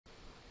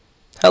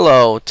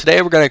Hello,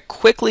 today we're going to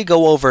quickly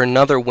go over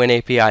another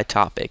WinAPI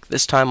topic,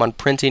 this time on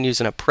printing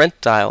using a print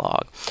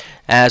dialog.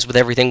 As with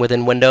everything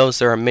within Windows,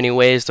 there are many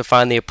ways to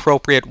find the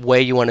appropriate way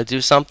you want to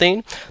do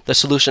something. The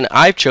solution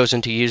I've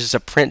chosen to use is a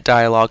print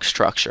dialog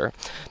structure.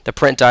 The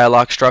print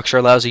dialog structure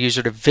allows a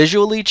user to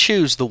visually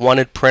choose the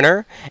wanted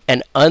printer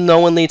and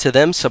unknowingly to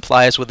them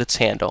supply us with its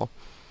handle.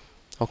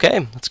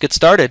 Okay, let's get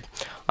started.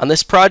 On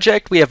this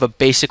project, we have a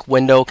basic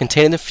window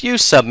containing a few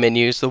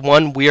submenus. The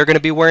one we are going to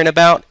be worrying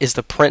about is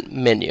the print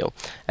menu.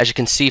 As you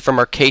can see from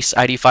our case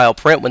ID file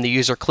print, when the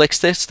user clicks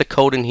this, the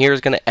code in here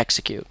is going to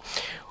execute.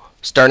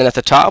 Starting at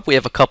the top, we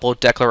have a couple of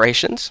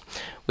declarations.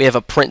 We have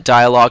a print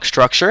dialog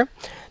structure.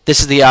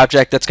 This is the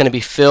object that's going to be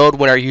filled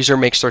when our user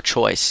makes their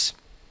choice.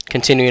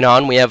 Continuing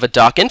on, we have a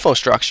doc.info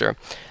structure.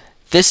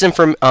 This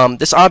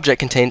object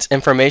contains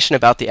information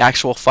about the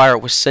actual file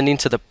we're sending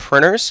to the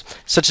printers,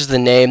 such as the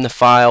name, the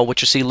file,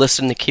 which you see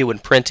listed in the queue when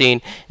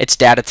printing, its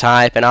data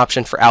type, an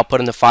option for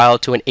outputting the file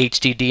to an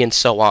HDD, and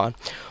so on.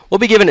 We'll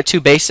be giving it two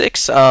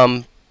basics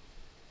to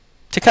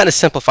kind of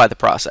simplify the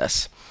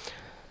process.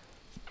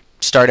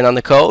 Starting on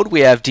the code, we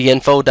have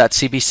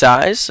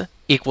dinfo.cbsize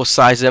equals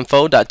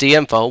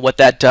sizeinfo.dinfo. What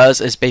that does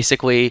is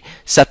basically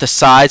set the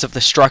size of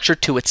the structure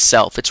to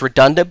itself. It's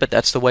redundant, but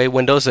that's the way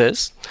Windows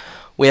is.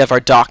 We have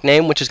our doc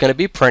name, which is going to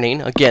be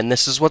printing. Again,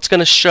 this is what's going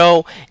to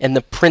show in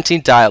the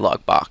printing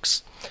dialog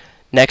box.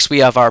 Next, we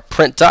have our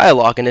print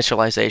dialog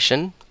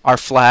initialization. Our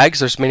flags,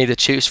 there's many to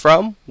choose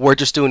from. We're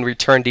just doing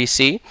return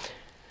DC.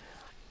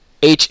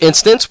 H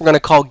instance, we're going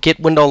to call get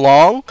window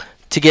long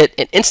to get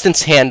an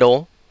instance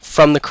handle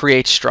from the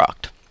create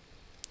struct.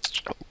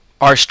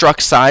 Our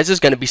struct size is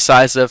going to be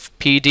size of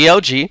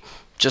PDLG,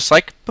 just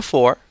like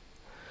before.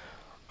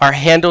 Our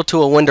handle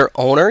to a window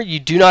owner, you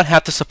do not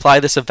have to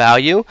supply this a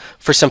value.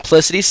 For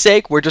simplicity's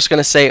sake, we're just going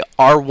to say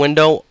our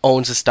window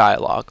owns this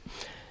dialog.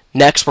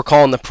 Next, we're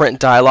calling the print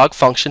dialog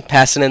function,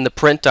 passing in the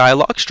print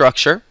dialog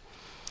structure.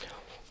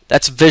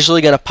 That's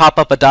visually going to pop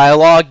up a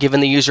dialog, giving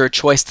the user a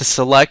choice to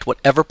select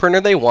whatever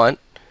printer they want.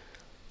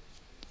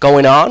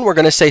 Going on, we're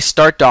going to say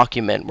start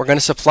document. We're going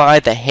to supply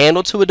the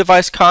handle to a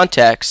device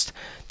context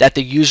that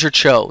the user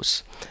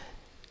chose.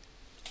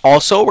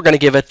 Also, we're going to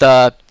give it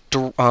the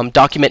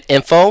document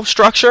info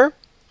structure,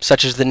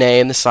 such as the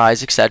name, the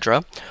size,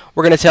 etc.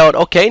 We're going to tell it,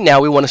 okay,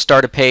 now we want to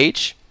start a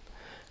page.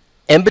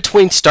 In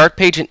between start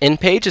page and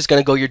end page is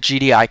going to go your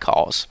GDI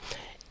calls.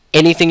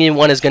 Anything you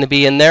want is going to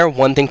be in there.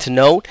 One thing to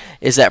note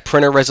is that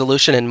printer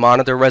resolution and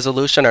monitor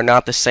resolution are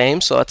not the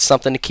same, so that's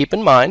something to keep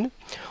in mind.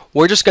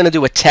 We're just going to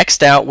do a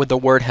text out with the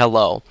word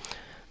hello.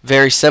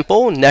 Very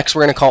simple. Next,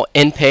 we're going to call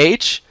end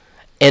page,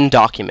 end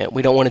document.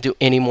 We don't want to do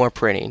any more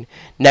printing.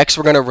 Next,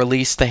 we're going to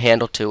release the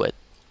handle to it.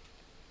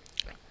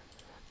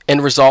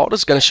 End result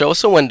is going to show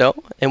us a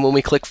window, and when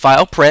we click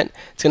File Print,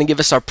 it's going to give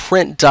us our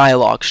print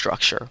dialog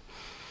structure.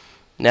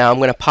 Now I'm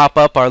going to pop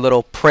up our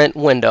little print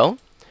window.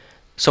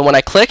 So when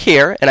I click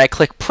here and I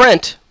click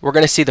Print, we're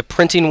going to see the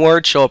printing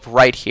word show up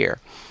right here.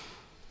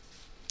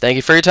 Thank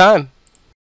you for your time.